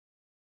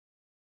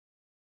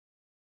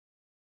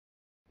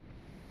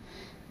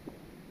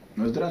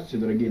Здравствуйте,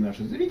 дорогие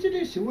наши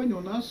зрители! Сегодня у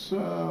нас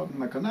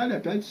на канале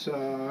опять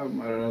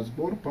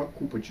разбор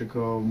покупочек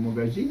в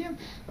магазине.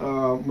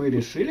 Мы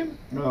решили,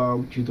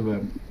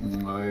 учитывая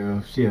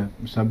все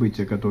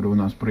события, которые у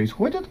нас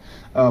происходят,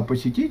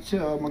 посетить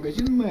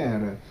магазин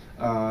Мэра.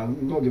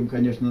 Многим,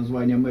 конечно,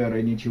 название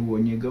Мэра ничего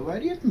не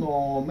говорит,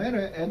 но Мэра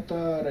 —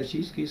 это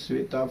российский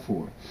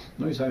Светофор.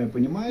 Ну и сами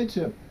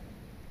понимаете,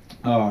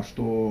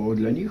 что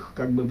для них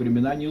как бы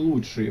времена не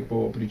лучшие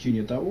по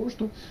причине того,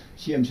 что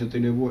 70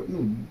 или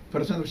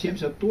процентов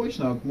 70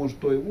 точно, может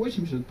то и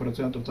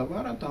 80%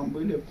 товара там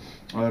были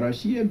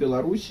Россия,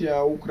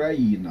 Белоруссия,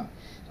 Украина.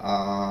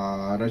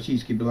 А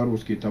российские,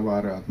 белорусские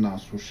товары от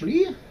нас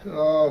ушли,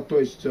 то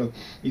есть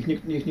их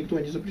никто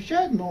не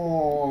запрещает,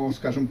 но,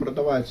 скажем,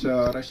 продавать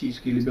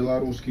российские или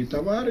белорусские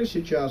товары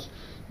сейчас,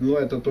 ну,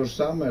 это то же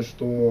самое,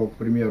 что, к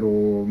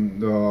примеру,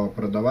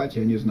 продавать,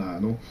 я не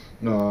знаю,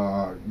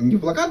 не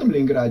в блокадном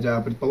Ленинграде, а,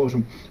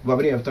 предположим, во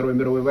время Второй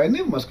мировой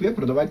войны в Москве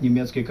продавать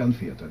немецкие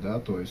конфеты, да,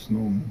 то есть,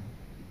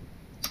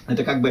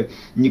 это как бы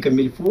не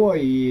камильфо,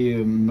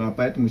 и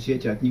поэтому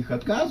сети от них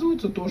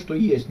отказываются. То, что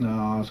есть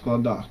на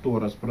складах, то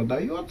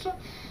распродается.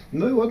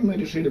 Ну и вот мы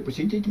решили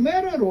посетить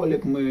Мэра.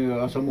 Ролик мы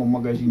о самом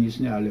магазине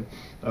сняли.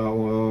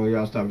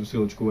 Я оставлю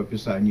ссылочку в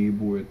описании, и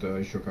будет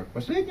еще как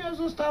последняя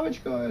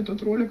заставочка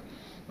этот ролик.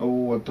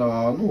 Вот,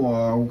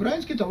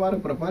 украинские товары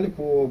пропали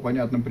по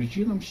понятным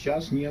причинам,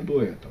 сейчас не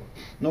до этого.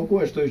 Но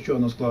кое-что еще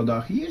на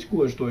складах есть,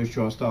 кое-что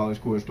еще осталось,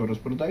 кое-что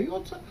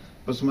распродается.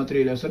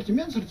 Посмотрели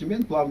ассортимент,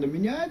 ассортимент плавно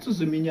меняется,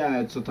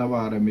 заменяется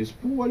товарами из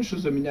Польши,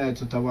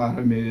 заменяется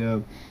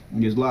товарами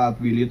из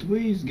Латвии,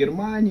 Литвы, из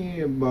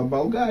Германии,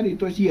 Болгарии.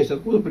 То есть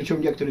откуда, причем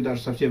некоторые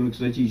даже совсем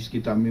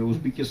экзотические, там и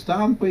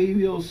Узбекистан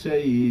появился,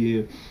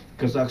 и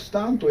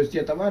Казахстан, то есть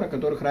те товары,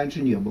 которых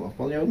раньше не было.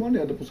 Вполне возможно,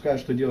 я допускаю,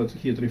 что делается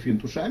хитрый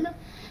финт ушами.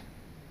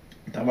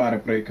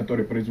 Товары,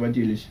 которые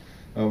производились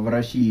в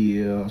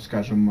России,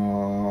 скажем,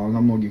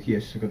 на многих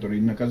есть, которые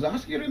на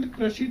казахский рынок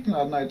рассчитаны,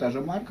 одна и та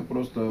же марка,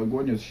 просто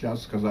гонят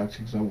сейчас с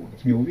казахских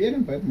заводов. Не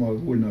уверен, поэтому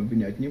огульно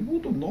обвинять не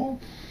буду, но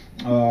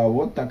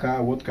вот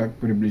такая вот как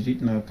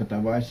приблизительно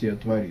катавасия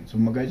творится. В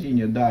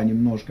магазине, да,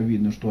 немножко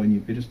видно, что они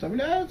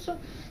переставляются,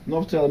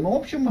 но в целом, в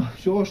общем,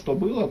 все, что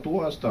было,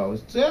 то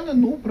осталось.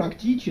 Цены,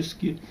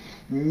 практически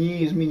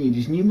не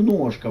изменились,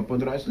 немножко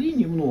подросли,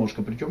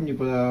 немножко, причем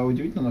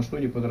удивительно, на что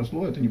не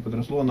подросло, это не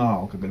подросло на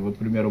алкоголь. Вот, к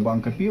примеру,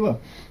 банка пива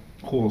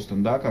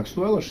Холстон, да, как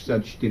стоило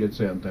 64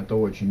 цента, это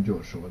очень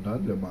дешево, да,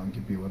 для банки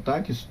пива,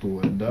 так и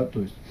стоит, да,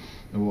 то есть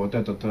вот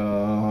этот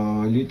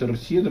литр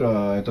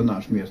сидра, это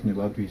наш местный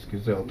латвийский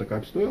зелта,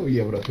 как стоил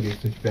евро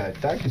 35,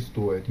 так и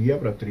стоит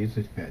евро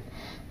 35.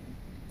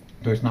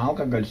 То есть на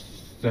алкоголь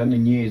цены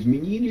не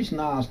изменились,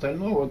 на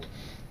остальное вот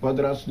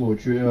подросло,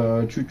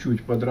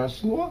 чуть-чуть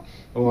подросло.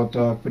 Вот,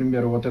 к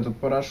примеру, вот этот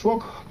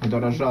порошок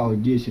подорожал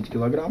 10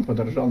 килограмм,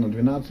 подорожал на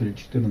 12 или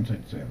 14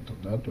 центов,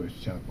 да, то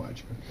есть вся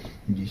пачка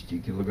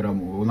 10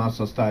 килограммов. У нас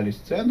остались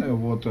цены,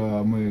 вот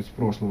мы с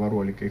прошлого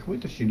ролика их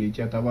вытащили, и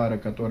те товары,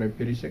 которые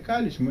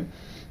пересекались, мы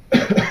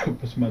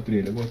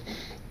посмотрели. Вот,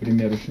 к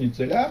примеру,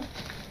 шницеля,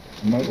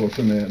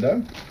 мороженое,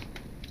 да,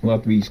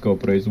 латвийского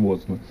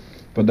производства.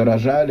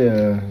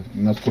 Подорожали,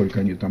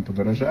 насколько они там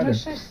подорожали? На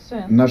 6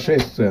 центов. На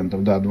 6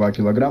 центов, да, 2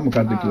 килограмма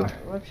каждый килограмм.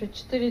 Вообще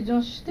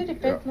 4,94,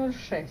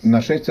 5,06.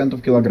 На 6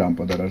 центов килограмм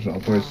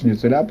подорожал. То есть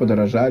шницеля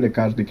подорожали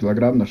каждый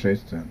килограмм на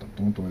 6 центов.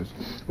 Ну, то есть,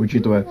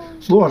 учитывая,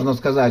 сложно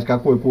сказать,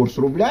 какой курс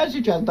рубля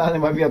сейчас в данный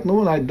момент,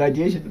 на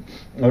 10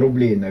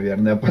 рублей,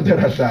 наверное,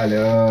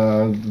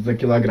 подорожали за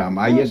килограмм.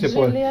 А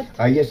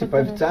если по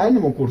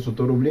официальному курсу,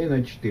 то рублей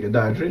на 4.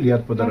 Да,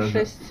 жилет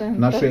подорожал.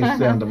 На 6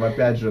 центов,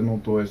 опять же,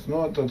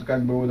 это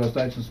как бы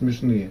достаточно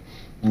смешные.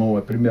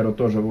 К примеру,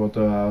 тоже вот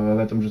в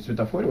этом же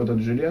Светофоре вот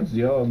этот жилет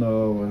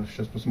сделан,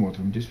 сейчас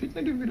посмотрим, действительно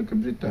ли в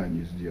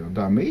Великобритании сделан.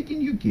 Да, Made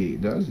in UK,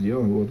 да,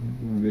 сделан вот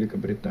в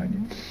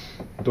Великобритании.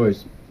 То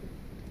есть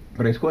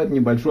происходит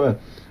небольшое,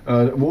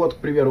 вот, к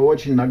примеру,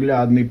 очень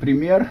наглядный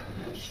пример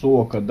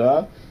сока,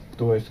 да,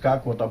 то есть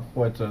как вот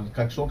обходится,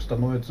 как сок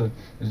становится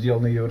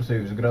сделан в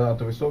Евросоюзе.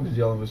 Гранатовый сок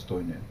сделан в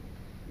Эстонии.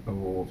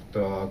 Вот,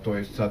 то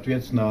есть,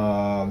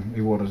 соответственно,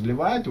 его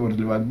разливают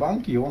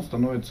банки, и он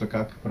становится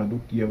как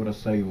продукт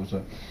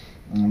Евросоюза.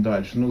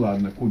 Дальше,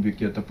 ладно,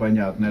 кубики, это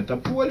понятно, это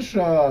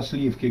Польша,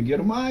 сливки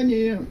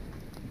Германии,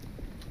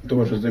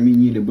 тоже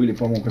заменили, были,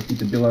 по-моему,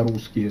 какие-то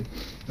белорусские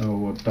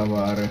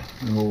товары.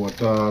 Вот,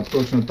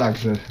 точно так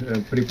же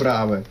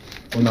приправы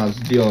у нас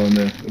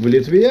сделаны в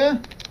Литве,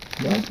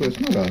 да, то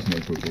есть, разные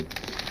тут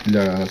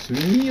для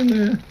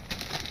свинины.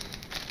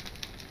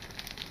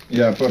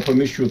 Я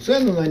помещу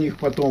цену на них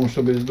потом,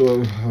 чтобы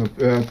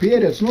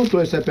перец, то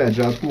есть, опять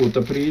же,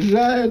 откуда-то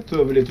приезжает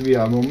в Литве,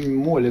 оно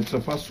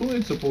молится,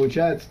 фасуется,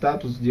 получает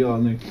статус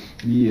сделанный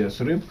в ЕС.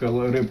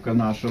 Рыбка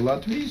наша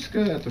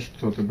латвийская, это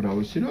что ты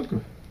брал, селедку?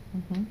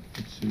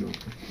 Это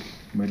селедка.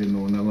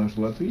 Маринованная наша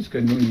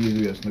латвийская,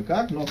 неизвестно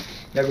как, но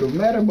я говорю, в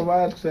Мэра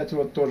бывает, кстати,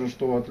 вот тоже,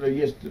 что вот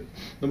есть,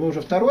 но мы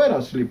уже второй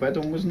раз шли,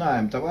 поэтому мы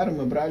знаем, товары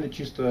мы брали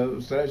чисто,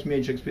 стараюсь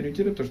меньше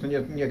экспериментировать, потому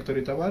что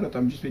некоторые товары,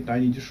 там действительно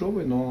они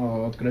дешевые,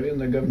 но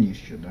откровенно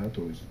говнище, да,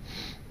 то есть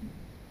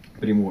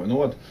прямую. Ну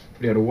вот,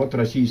 например, вот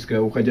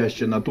российская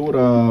уходящая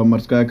натура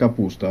морская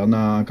капуста.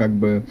 Она как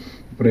бы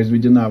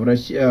произведена в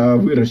России,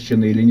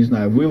 выращена или, не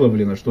знаю,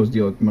 выловлена, что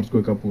сделать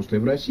морской капустой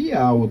в России,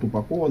 а вот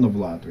упакована в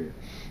Латвии.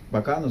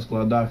 Пока на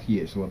складах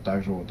есть. Вот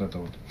также вот это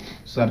вот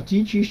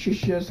сорти,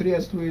 чистящее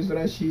средство из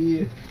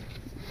России.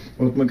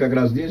 Вот мы как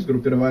раз здесь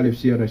сгруппировали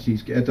все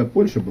российские. Это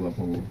Польша была,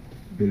 по-моему?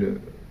 Или...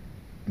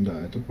 Да,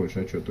 это Польша.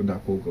 А что-то, да,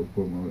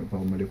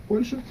 по-моему, в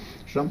Польше.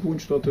 Шампунь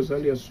что-то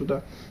залез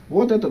сюда.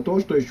 Вот это то,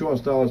 что еще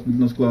осталось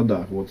на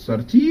складах. Вот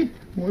сорти,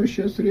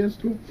 моющее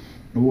средство.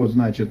 Вот,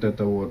 значит,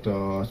 это вот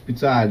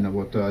специально,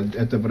 вот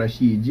это в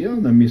России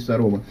делано,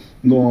 мясорома,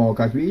 но,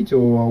 как видите,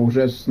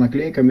 уже с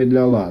наклейками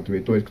для Латвии.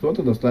 То есть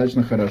кто-то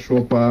достаточно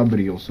хорошо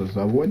пообрился.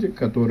 Заводик,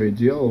 который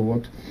делал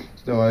вот,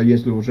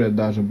 если уже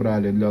даже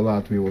брали для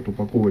Латвии вот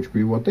упаковочку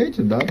и вот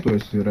эти, да, то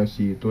есть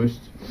России, то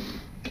есть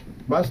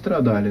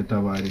пострадали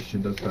товарищи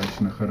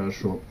достаточно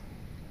хорошо.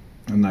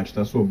 Значит,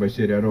 особая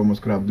серия арома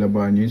скраб для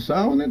бани и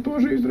сауны,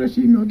 тоже из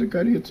России, мед и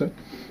корица.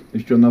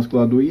 Еще на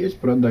складу есть,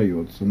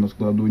 продается. На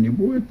складу не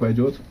будет,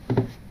 пойдет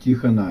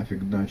тихо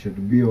нафиг. Значит,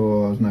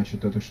 био,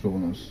 значит, это что у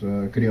нас?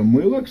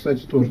 Крем-мыло,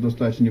 кстати, тоже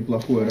достаточно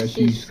неплохое,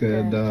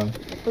 российское, да.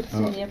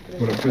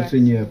 По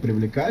цене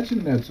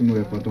привлекательное, цену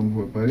я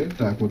потом поверю.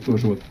 Так, вот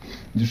тоже вот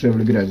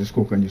дешевле грязи,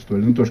 сколько они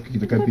стоили? Ну, тоже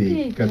какие-то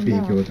копейки.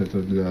 Копейки, да. Вот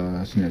это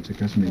для снятия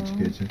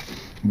косметики, эти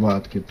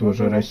ватки,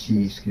 тоже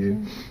российские.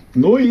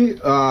 Ну и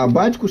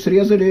батьку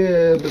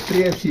срезали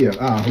быстрее всех.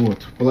 Вот,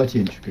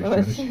 полотенчик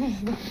еще.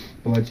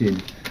 Полотенец.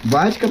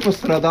 Батька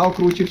пострадал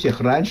круче всех.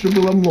 Раньше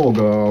было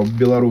много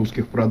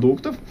белорусских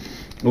продуктов.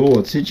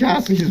 Вот,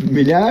 сейчас из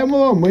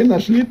вменяемого мы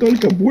нашли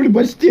только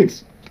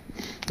бульба-стикс.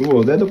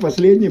 Вот, это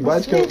последний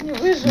батька.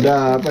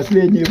 Да,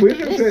 последний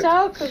выживший. Весь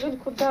алкоголь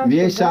куда-то.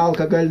 Весь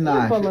алкоголь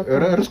нафиг.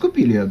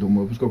 Раскупили, я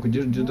думаю, поскольку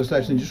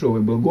достаточно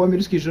дешевый был.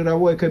 Гомельский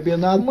жировой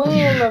комбинат.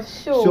 Мыло,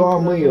 все. Все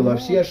мыло,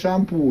 все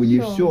шампуни,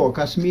 все,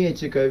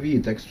 косметика,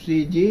 Витекс.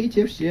 Все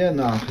идейте, все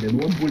нахрен.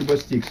 Вот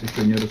бульба-стикс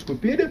еще не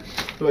раскупили.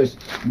 То есть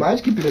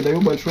батьке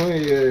передаю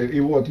большой. И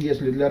вот,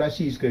 если для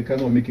российской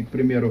экономики, к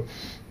примеру,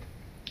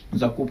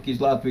 закупки из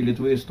Латвии,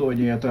 Литвы,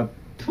 Эстонии, это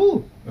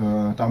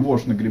там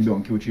вошь на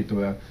гребенке,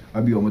 учитывая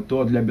объемы,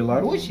 то для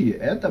Белоруссии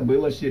это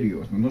было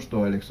серьезно. Ну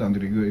что,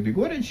 Александр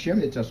Григорьевич, чем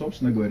я тебя,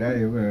 собственно говоря,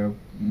 и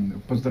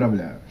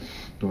поздравляю.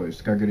 То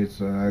есть, как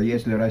говорится,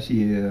 если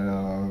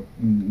Россия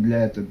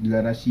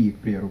для России, к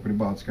примеру,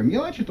 прибалтика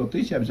мелочи, то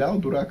ты себя взял,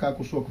 дурака,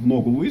 кусок в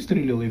ногу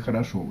выстрелил и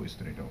хорошо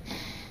выстрелил.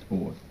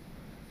 Вот.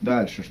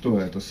 Дальше, что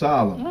это?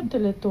 Сало. Это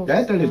литовское.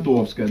 Это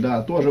литовское,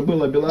 да. Тоже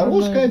было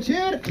белорусское,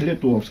 теперь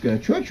литовское.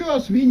 Чё,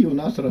 свиньи у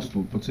нас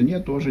растут. По цене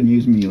тоже не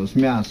изменилось.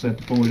 Мясо,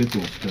 это, по-моему,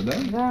 литовское, да?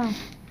 Да.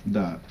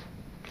 Да.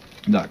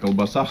 Да,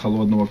 колбаса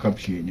холодного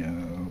копчения.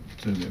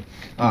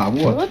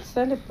 Вот. Вот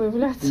стали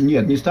появляться.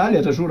 Нет, не стали,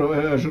 это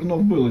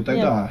Жирнов был и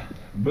тогда.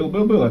 Нет.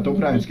 Был, это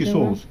украинский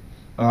соус.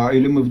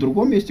 Или мы в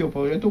другом месте его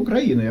положили, это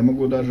Украина. Я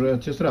могу даже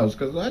тебе сразу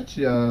сказать,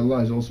 я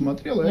лазил,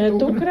 смотрел.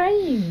 Это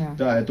Украина.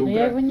 Да, это Украина.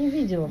 Я его не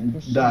видела.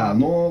 Да,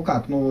 но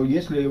как,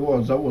 если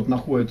его завод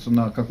находится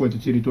на какой-то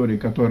территории,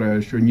 которая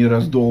еще не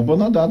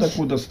раздолбана, да,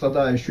 докуда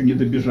стада еще не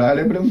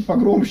добежали,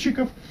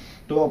 погромщиков,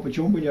 то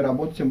почему бы не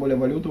работать, тем более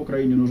валюта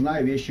Украине нужна,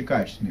 и вещи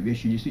качественные,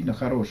 вещи действительно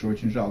хорошие,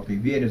 очень жалко, и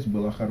Верес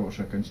была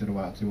хорошая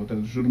консервация, вот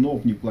этот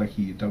Жирнов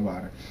неплохие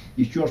товары,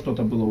 еще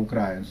что-то было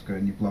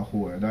украинское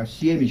неплохое, да,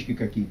 семечки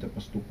какие-то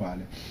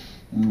поступали,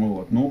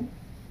 вот, ну,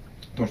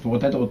 то, что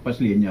вот это вот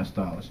последнее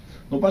осталось.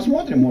 Ну,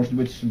 посмотрим, может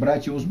быть,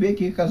 братья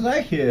узбеки и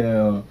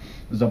казахи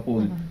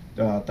заполнят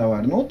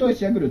товар. Ну, то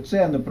есть, я говорю,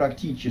 цены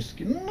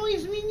практически,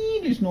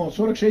 изменились, но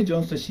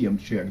 46,97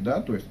 чек,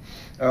 да, то есть,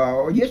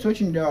 есть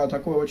очень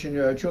такая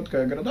очень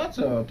четкая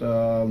градация вот,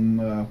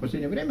 в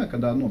последнее время,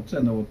 когда,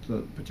 цены вот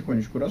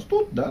потихонечку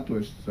растут, да, то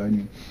есть,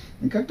 они,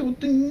 как-то вот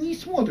ты не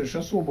смотришь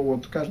особо,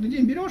 вот, каждый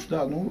день берешь,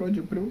 да,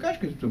 вроде привыкаешь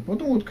к этому,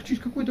 потом вот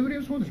через какое-то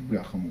время смотришь,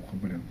 бляха-муха,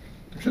 блин.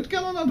 Все-таки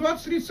оно на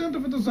 20-30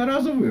 центов, это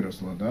зараза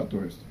выросла, да,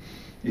 то есть,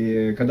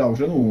 и когда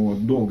уже,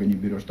 долго не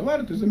берешь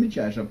товары, ты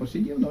замечаешь, а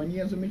повседневного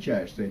не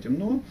замечаешь с этим,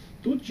 но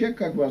тут чек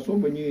как бы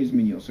особо не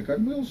изменился, как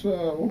был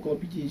около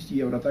 50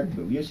 евро, так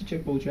был. Если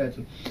чек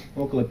получается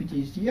около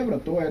 50 евро,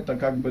 то это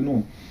как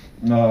бы,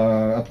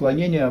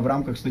 отклонение в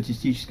рамках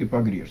статистической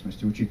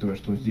погрешности, учитывая,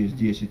 что здесь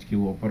 10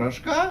 кило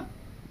порошка,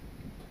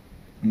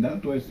 да,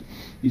 то есть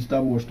из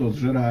того, что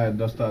сжирает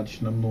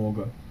достаточно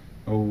много.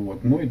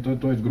 Вот. И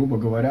то есть, грубо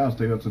говоря,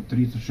 остается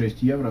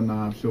 36 евро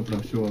на все про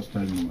все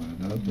остальное,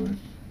 да, то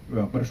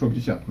есть порошок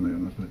десятку,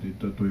 наверное,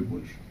 стоит, то и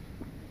больше.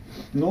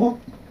 Но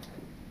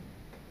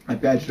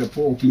опять же,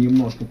 полки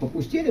немножко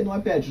попустили, но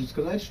опять же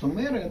сказать, что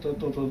мэр, это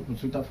тот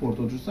Светофор,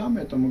 тот же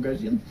самый, это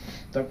магазин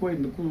такой,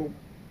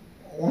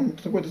 он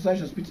такой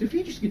достаточно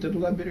специфический, ты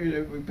туда,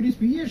 в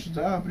принципе, едешь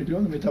за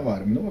определенными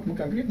товарами. Вот мы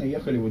конкретно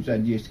ехали вот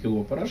взять 10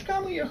 кило порошка,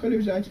 мы ехали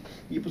взять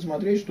и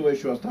посмотреть, что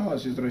еще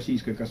осталось из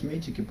российской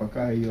косметики,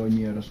 пока ее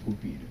не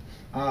раскупили.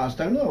 А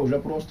остальное уже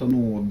просто,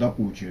 до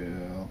кучи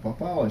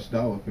попалось,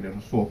 да, вот, например,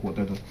 сок вот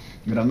этот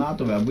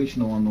гранатовый,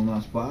 обычно он у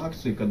нас по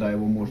акции, когда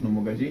его можно в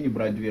магазине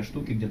брать 2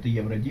 штуки, где-то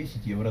евро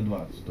 10, евро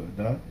 20 стоит,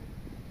 да.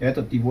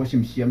 Этот и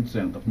 87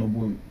 центов. Ну,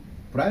 будем...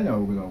 Правильно я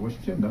угадал?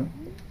 87, да?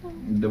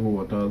 Да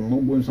вот.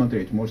 Ну, будем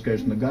смотреть. Может,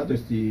 конечно,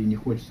 гадость, и не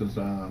хочется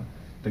за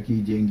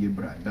такие деньги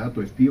брать, да,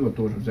 то есть пиво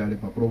тоже взяли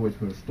попробовать,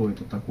 что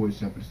это такое из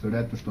себя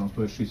представляет, потому что оно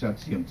стоит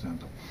 67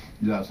 центов.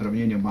 Для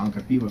сравнения, банка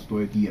пива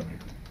стоит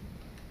еврик.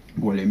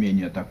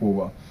 Более-менее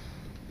такого,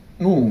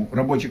 ну,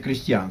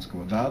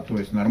 рабоче-крестьянского, да, то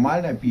есть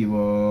нормальное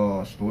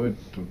пиво стоит,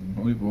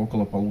 ну,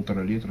 около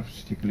 1,5 литров в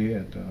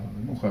стекле, это,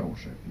 ну,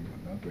 хорошее пиво,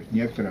 да, то есть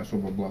некоторые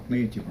особо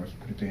блатные, типа,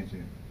 с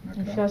претензией.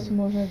 Сейчас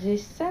можно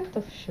 10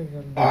 центов еще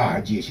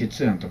вернуть. 10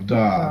 центов,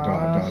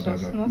 да,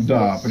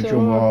 причем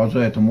всё. за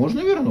это можно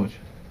вернуть?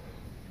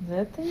 За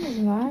это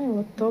не знаю,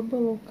 вот то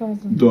было указано.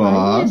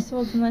 Да, есть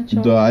вот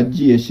значок. да,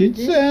 10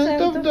 10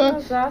 центов, да.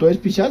 назад. То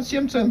есть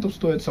 57 центов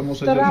стоит само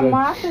содержание.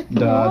 Тароматы,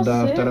 Да,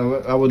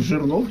 киосы. а вот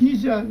жирнов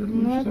нельзя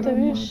вернуть. Ну, это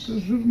видишь.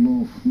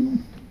 Жирнов, ну,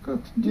 как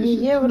 10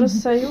 Не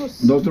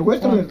Евросоюз. Но с другой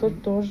стороны,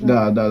 тут тоже.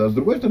 да, с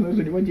другой стороны,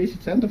 за него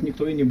 10 центов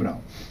никто и не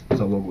брал.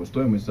 Залоговую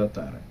стоимость за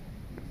тары.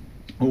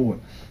 Вот.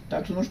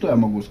 Так что, ну что я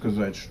могу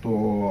сказать,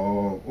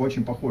 что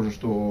очень похоже,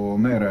 что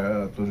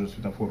мэра тоже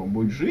Светофором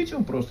будет жить,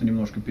 он просто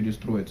немножко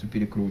перестроится,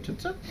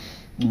 перекрутится.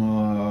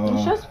 Ну,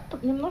 сейчас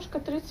немножко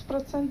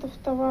 30%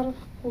 товаров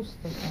пусто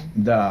там.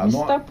 Да,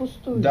 Места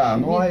пустующие. Да,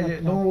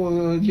 видно,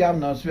 ну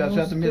явно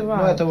связано.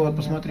 Ну, это вот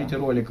посмотрите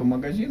да. ролик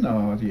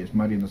магазина, вот есть,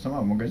 Марина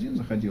сама в магазин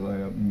заходила,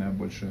 я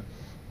больше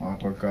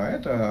только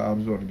это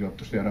обзор идет,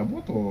 потому что я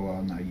работал,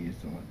 она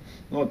ездила.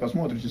 Ну вот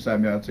посмотрите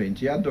сами,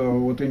 оцените.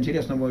 Вот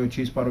интересно, мы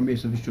через пару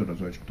месяцев еще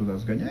разочек туда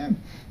сгоняем,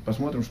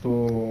 посмотрим,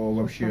 что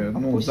вообще,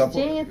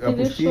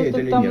 опустеет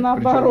или там нет.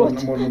 наоборот.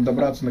 Причем можно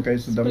добраться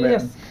наконец-то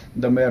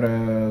до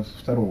мэра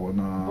второго,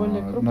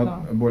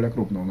 более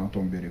крупного на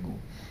том берегу.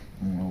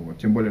 Вот.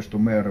 Тем более, что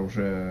мэр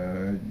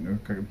уже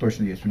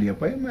точно есть в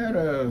Европе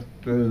мэра,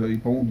 и,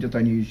 по-моему, где-то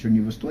они еще не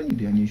в Эстонии,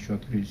 где они еще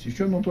открылись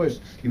еще, ну, то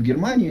есть, и в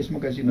Германии есть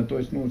магазины, то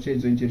есть, ну,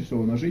 сеть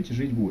заинтересована жить, и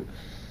жить будет.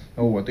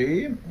 Вот,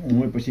 и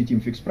мы посетим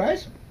Fix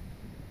Price,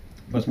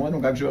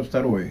 посмотрим, как живет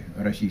второй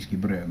российский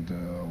бренд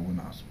у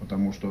нас,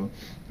 потому что,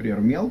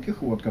 например,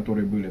 мелких, вот,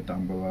 которые были,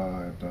 там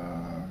была эта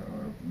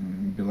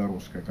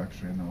белорусская, как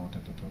же она, вот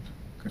эта вот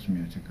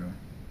косметика,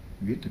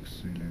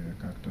 Витекс или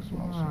как это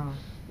звался.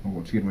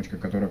 Вот, фирмочка,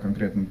 которая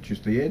конкретно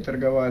чисто ей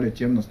торговали,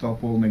 тем настал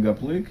полный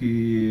гоплык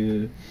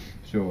и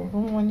все.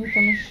 Ну, они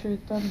там еще и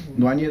торгуют.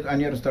 Ну,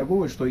 они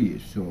расторговывают, что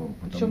есть, все.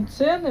 Причем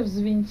цены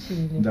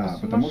взвинтили. Да,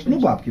 потому что, ну,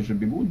 бабки же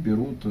бегут,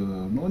 берут.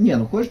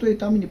 Ну, кое-что и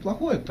там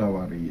неплохое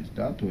товары есть,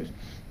 да, то есть.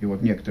 И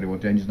вот некоторые,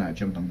 вот я не знаю,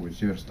 чем там будет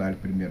Северсталь, к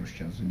примеру,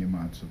 сейчас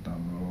заниматься,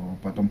 там,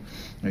 потом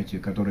эти,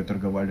 которые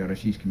торговали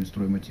российскими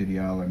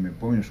стройматериалами,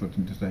 помнишь, вот,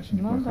 кстати,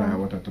 неплохая,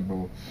 вот это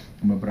был,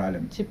 мы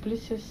брали.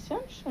 Теплитель стен,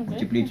 что ли?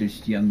 Теплитель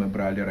стен мы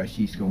брали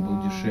российского, он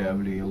был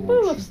дешевле и лучше.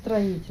 Было в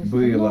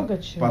строительстве, много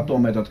чего.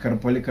 Потом этот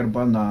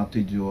поликарбонат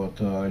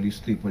идет,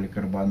 листы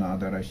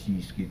поликарбоната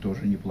российские,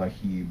 тоже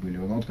неплохие были.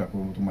 Вот как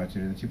вот у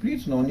матери на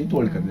теплице, но он не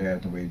только для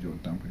этого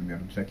идет, там, к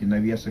примеру, всякие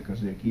навесы,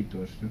 козырьки,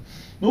 тоже все.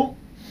 Ну,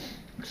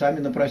 сами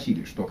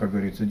напросились, что, как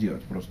говорится,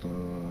 делать. Просто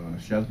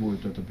сейчас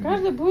будет это...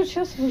 Каждый будет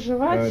сейчас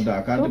выживать.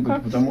 Да, каждый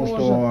будет, потому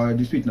что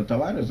действительно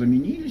товары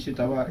заменились,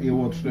 и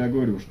вот что я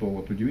говорю, что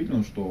вот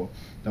удивительно, что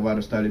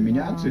товары стали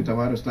меняться, и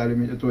товары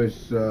стали, то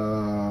есть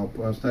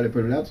стали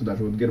появляться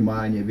даже вот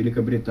Германия,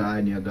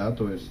 Великобритания, да,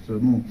 то есть,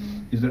 ну...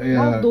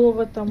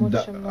 Молдова там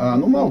очень много.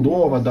 Ну,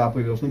 Молдова, да,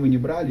 появилась, но мы не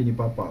брали, не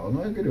попало.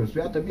 Но я говорю,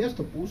 свято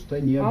место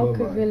пусто не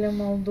бывает. Алкоголя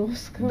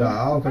молдовского.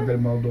 Да, алкоголь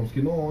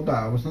молдовский. Ну,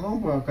 да, в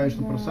основном,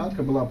 конечно,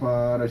 просадка была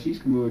по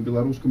российскому и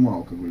белорусскому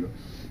алкоголю.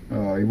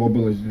 Его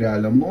было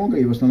реально много,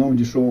 и в основном в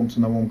дешевом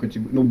ценовом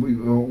категории.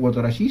 Ну, вот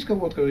российская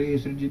водка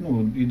есть среди,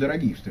 ну, и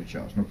дорогих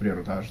встречалась.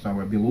 Например, та же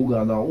самая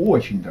Белуга, она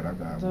очень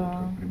дорогая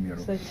водка, к примеру.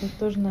 Кстати,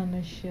 тоже,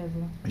 наверное,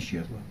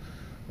 Исчезла.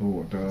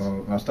 Вот.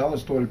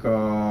 Осталась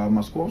только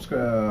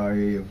московская,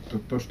 и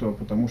то, что,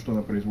 потому что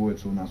она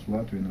производится у нас в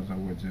Латвии на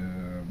заводе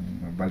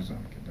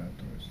бальзамки. Да,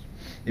 то есть.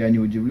 Я не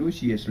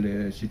удивлюсь,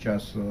 если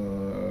сейчас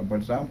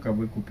бальзамка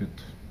выкупит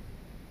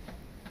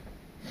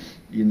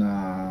и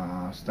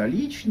на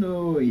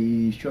столичную, и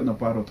еще на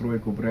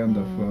пару-тройку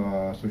брендов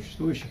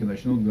существующих, и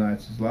начнут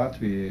гнать из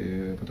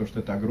Латвии, потому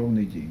что это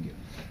огромные деньги.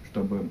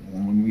 Чтобы,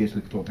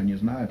 если кто-то не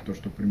знает, то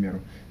что, к примеру,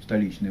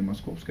 столичная и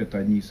московская — это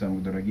одни из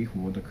самых дорогих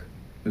водок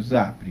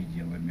за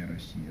пределами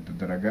России. Это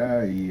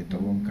дорогая и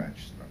эталон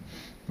качества.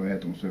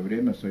 Поэтому в свое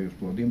время Союз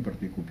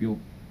Плодимпорт и купил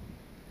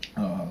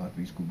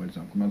латвийскую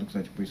бальзамку. Надо,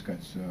 кстати, поискать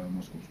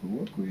московскую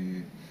водку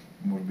и,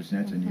 может быть,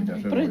 снять о ней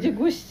даже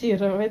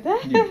продегустировать, да?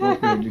 Нет,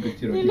 водку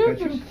дегустировать не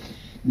хочу.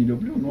 Не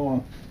люблю,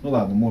 но ну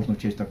ладно, можно в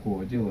честь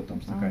такого дела,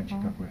 там стаканчик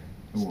какой.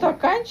 Вот.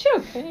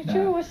 Стаканчик?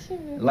 Ничего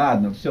себе.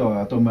 Ладно, все,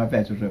 а то мы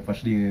опять уже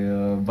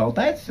пошли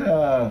болтать.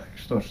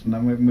 Что ж,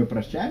 мы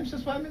прощаемся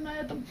с вами на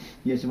этом.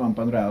 Если вам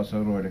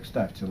понравился ролик,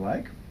 ставьте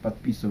лайк,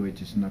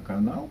 подписывайтесь на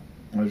канал,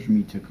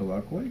 жмите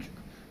колокольчик.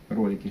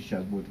 Ролики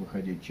сейчас будут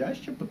выходить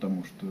чаще,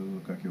 потому что,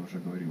 как я уже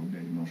говорил, у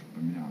меня немножко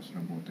поменялась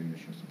работа, я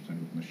сейчас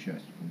абсолютно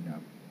счастлив. У меня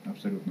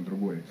абсолютно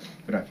другой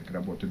график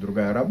работы,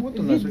 другая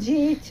работа. Вид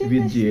деятельности.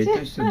 Вид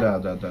деятельности,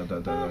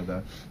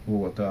 да.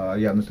 Вот,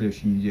 я на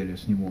следующей неделе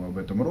сниму об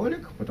этом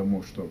ролик,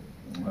 потому что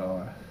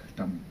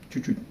там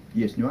чуть-чуть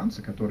есть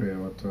нюансы, которые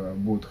вот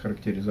будут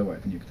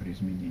характеризовать некоторые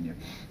изменения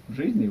в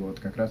жизни, и вот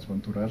как раз в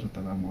антураже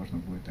тогда можно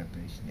будет это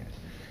и снять.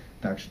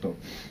 Так что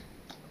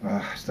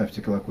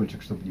ставьте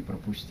колокольчик, чтобы не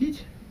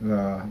пропустить.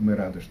 Мы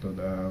рады, что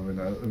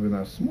вы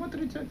нас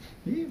смотрите,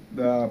 и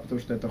потому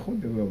что это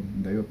хобби вам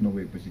дает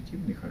новые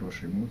позитивные,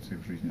 хорошие эмоции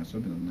в жизни,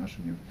 особенно в наше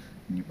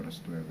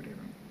непростое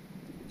время.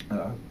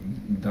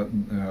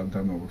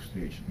 До новых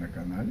встреч на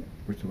канале.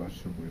 Пусть у вас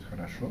все будет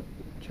хорошо.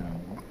 Чао.